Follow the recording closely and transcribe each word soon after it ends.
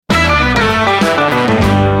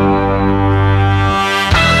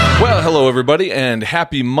everybody, and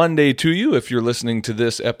happy Monday to you if you're listening to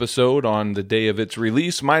this episode on the day of its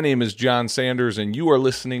release. My name is John Sanders, and you are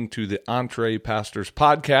listening to the EntrePastors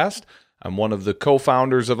Podcast. I'm one of the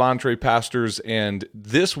co-founders of EntrePastors, and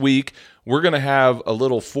this week we're going to have a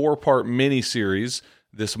little 4-part mini-series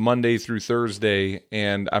this Monday through Thursday,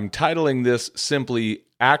 and I'm titling this simply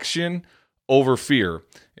Action Over Fear.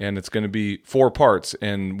 And it's going to be 4 parts,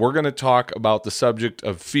 and we're going to talk about the subject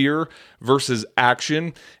of fear versus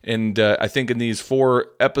action. And I think in these 4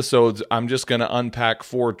 episodes, I'm just going to unpack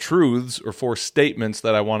 4 truths or 4 statements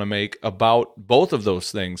that I want to make about both of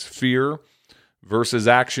those things, fear versus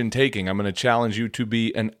action taking. I'm going to challenge you to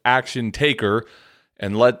be an action taker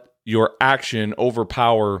and let your action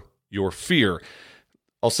overpower your fear.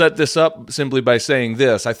 I'll set this up simply by saying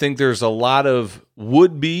this. I think there's a lot of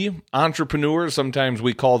would-be entrepreneurs, sometimes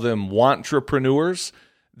we call them wantrepreneurs,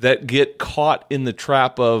 that get caught in the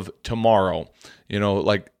trap of tomorrow. You know,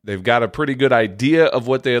 like they've got a pretty good idea of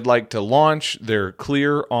what they'd like to launch. They're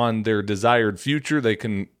clear on their desired future. They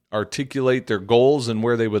can articulate their goals and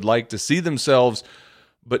where they would like to see themselves.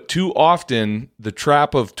 But too often, the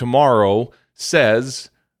trap of tomorrow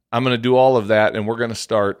says, I'm going to do all of that and we're going to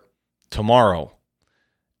start tomorrow.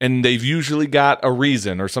 And they've usually got a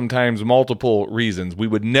reason or sometimes multiple reasons. We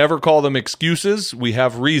would never call them excuses. We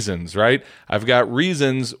have reasons, right? I've got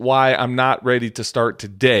reasons why I'm not ready to start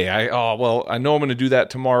today. I know I'm going to do that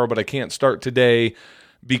tomorrow, but I can't start today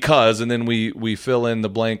because, and then we fill in the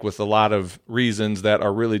blank with a lot of reasons that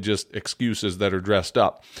are really just excuses that are dressed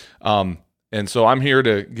up. And so I'm here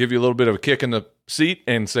to give you a little bit of a kick in the seat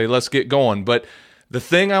and say, let's get going. But the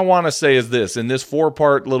thing I want to say is this. In this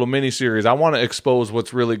 4-part little mini-series, I want to expose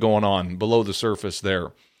what's really going on below the surface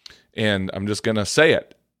there. And I'm just going to say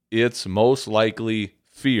it. It's most likely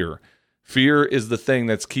fear. Fear is the thing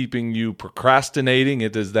that's keeping you procrastinating.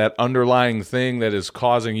 It is that underlying thing that is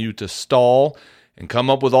causing you to stall and come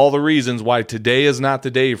up with all the reasons why today is not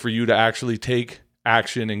the day for you to actually take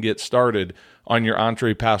action and get started on your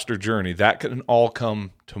EntrePastor journey. That can all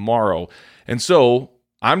come tomorrow. And so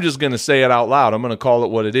I'm just going to say it out loud. I'm going to call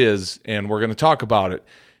it what it is, and we're going to talk about it.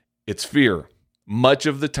 It's fear. Much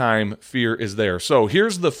of the time, fear is there. So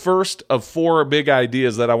here's the first of 4 big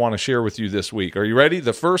ideas that I want to share with you this week. Are you ready?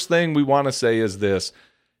 The first thing we want to say is this.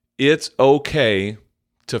 It's okay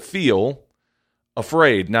to feel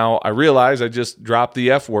afraid. Now, I realize I just dropped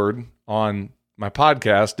the F word on my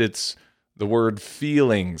podcast. It's the word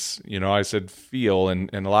feelings. You know, I said feel,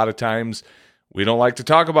 and a lot of times we don't like to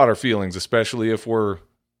talk about our feelings, especially if we're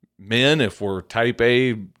men, if we're type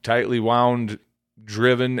A, tightly wound,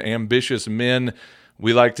 driven, ambitious men.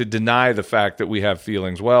 We like to deny the fact that we have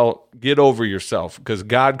feelings. Well, get over yourself, because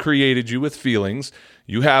God created you with feelings.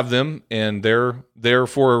 You have them, and they're there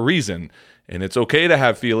for a reason. And it's okay to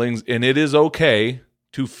have feelings, and it is okay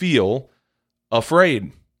to feel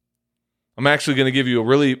afraid. I'm actually going to give you a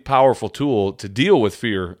really powerful tool to deal with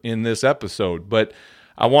fear in this episode, but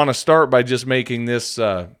I want to start by just making this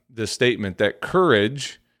statement that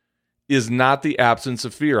courage is not the absence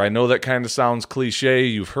of fear. I know that kind of sounds cliche.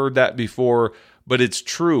 You've heard that before, but it's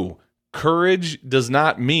true. Courage does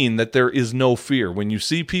not mean that there is no fear. When you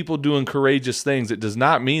see people doing courageous things, it does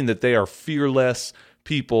not mean that they are fearless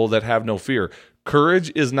people that have no fear.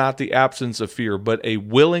 Courage is not the absence of fear, but a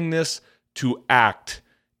willingness to act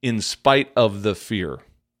in spite of the fear.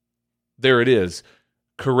 There it is.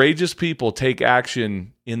 Courageous people take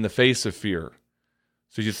action in the face of fear.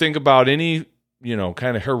 So you think about any,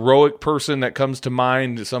 kind of heroic person that comes to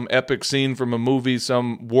mind, some epic scene from a movie,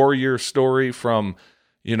 some warrior story from,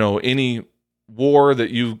 any war that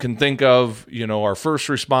you can think of, our first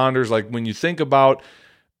responders. Like when you think about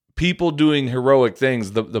people doing heroic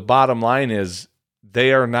things, the bottom line is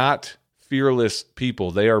they are not fearless people.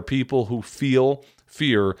 They are people who feel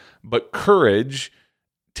fear, but courage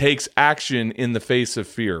takes action in the face of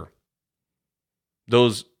fear.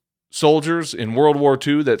 Those soldiers in World War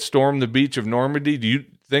II that stormed the beach of Normandy, do you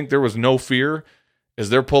think there was no fear as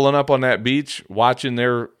they're pulling up on that beach, watching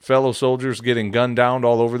their fellow soldiers getting gunned down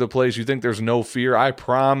all over the place? You think there's no fear? I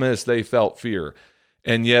promise they felt fear.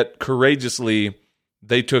 And yet, courageously,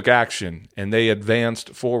 they took action and they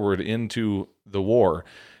advanced forward into the war.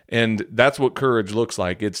 And that's what courage looks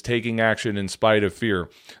like. It's taking action in spite of fear.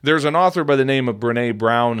 There's an author by the name of Brené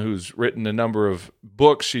Brown who's written a number of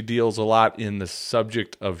books. She deals a lot in the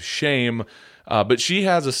subject of shame. But she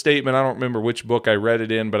has a statement, I don't remember which book I read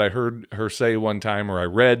it in, but I heard her say one time, or I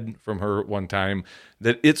read from her one time,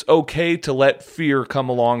 that it's okay to let fear come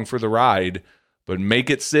along for the ride, but make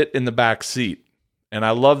it sit in the back seat. And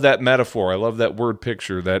I love that metaphor. I love that word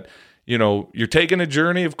picture that you're taking a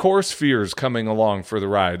journey. Of course, fear is coming along for the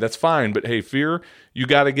ride. That's fine. But hey, fear, you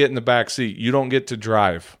got to get in the back seat. You don't get to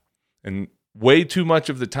drive. And way too much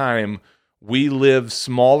of the time, we live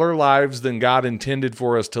smaller lives than God intended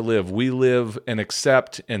for us to live. We live and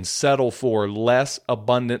accept and settle for less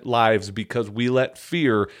abundant lives because we let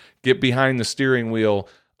fear get behind the steering wheel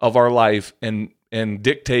of our life and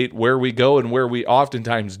dictate where we go and where we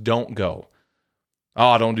oftentimes don't go.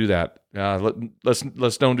 Oh, don't do that.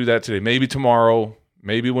 Let's don't do that today. Maybe tomorrow.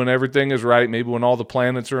 Maybe when everything is right. Maybe when all the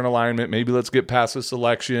planets are in alignment. Maybe let's get past this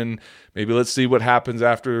election. Maybe let's see what happens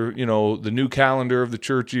after the new calendar of the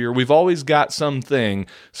church year. We've always got something,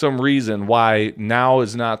 some reason why now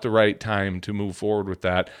is not the right time to move forward with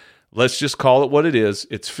that. Let's just call it what it is.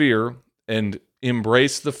 It's fear, and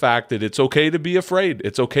embrace the fact that it's okay to be afraid.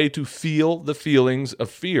 It's okay to feel the feelings of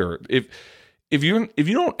fear. If you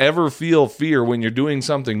don't ever feel fear when you're doing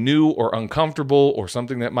something new or uncomfortable or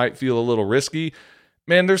something that might feel a little risky,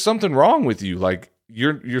 man, there's something wrong with you. Like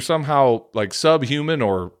you're somehow like subhuman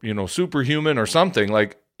or superhuman or something.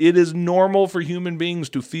 Like it is normal for human beings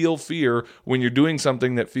to feel fear when you're doing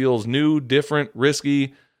something that feels new, different,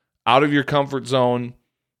 risky, out of your comfort zone,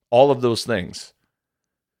 all of those things.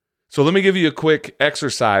 So let me give you a quick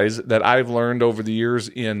exercise that I've learned over the years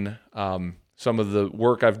in some of the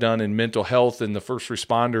work I've done in mental health in the first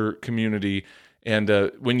responder community. And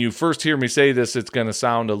when you first hear me say this, it's going to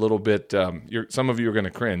sound a little bit, some of you are going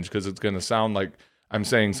to cringe because it's going to sound like I'm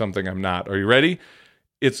saying something I'm not. Are you ready?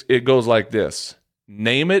 It goes like this: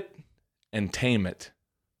 name it and tame it.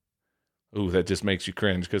 Ooh, that just makes you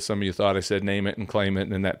cringe because some of you thought I said name it and claim it,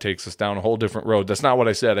 and then that takes us down a whole different road. That's not what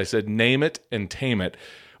I said. I said name it and tame it.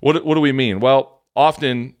 What do we mean? Well,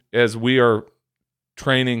 often as we are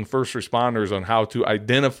training first responders on how to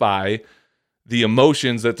identify the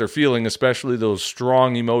emotions that they're feeling, especially those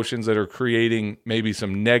strong emotions that are creating maybe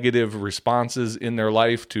some negative responses in their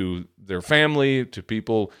life to their family, to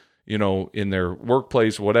people, in their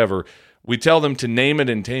workplace, whatever, we tell them to name it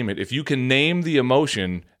and tame it. If you can name the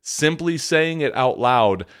emotion, simply saying it out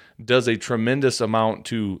loud does a tremendous amount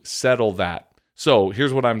to settle that. So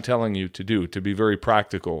here's what I'm telling you to do, to be very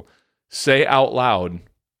practical. Say out loud,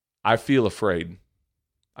 I feel afraid.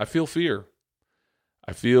 I feel fear.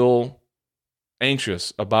 I feel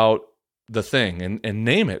anxious about the thing, and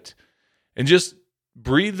name it. And just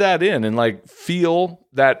breathe that in and feel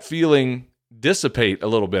that feeling dissipate a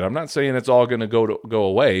little bit. I'm not saying it's all going to go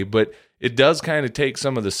away, but it does kind of take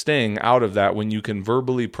some of the sting out of that when you can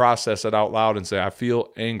verbally process it out loud and say, I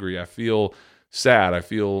feel angry, I feel sad, I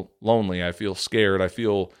feel lonely, I feel scared, I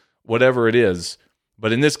feel whatever it is.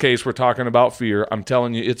 But in this case, we're talking about fear. I'm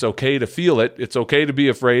telling you, it's okay to feel it. It's okay to be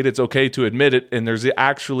afraid. It's okay to admit it. And there's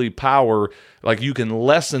actually power, you can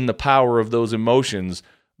lessen the power of those emotions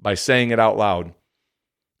by saying it out loud.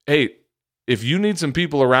 Hey, if you need some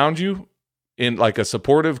people around you in a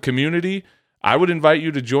supportive community, I would invite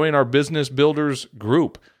you to join our Business Builders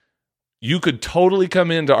group. You could totally come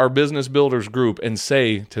into our Business Builders group and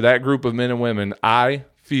say to that group of men and women, I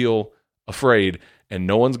feel afraid. And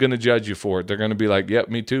no one's going to judge you for it. They're going to be like, yep,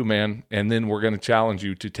 me too, man. And then we're going to challenge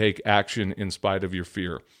you to take action in spite of your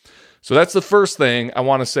fear. So that's the first thing I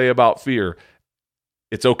want to say about fear.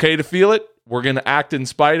 It's okay to feel it. We're going to act in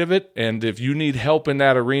spite of it. And if you need help in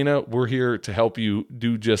that arena, we're here to help you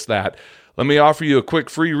do just that. Let me offer you a quick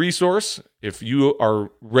free resource. If you are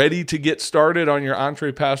ready to get started on your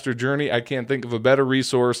EntrePastor journey, I can't think of a better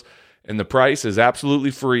resource, and the price is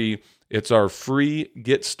absolutely free. It's our free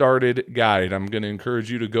Get Started guide. I'm going to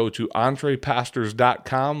encourage you to go to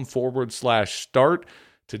entrepastors.com/start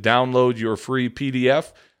to download your free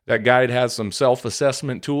PDF. That guide has some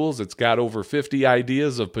self-assessment tools. It's got over 50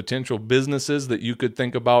 ideas of potential businesses that you could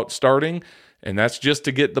think about starting, and that's just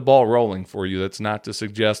to get the ball rolling for you. That's not to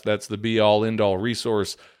suggest that's the be-all, end-all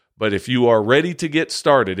resource. But if you are ready to get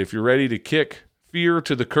started, if you're ready to kick fear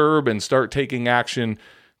to the curb and start taking action,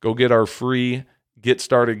 go get our free Get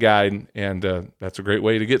Started guide, and that's a great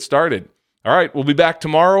way to get started. All right, we'll be back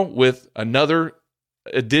tomorrow with another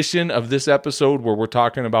edition of this episode where we're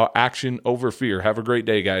talking about action over fear. Have a great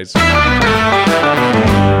day, guys.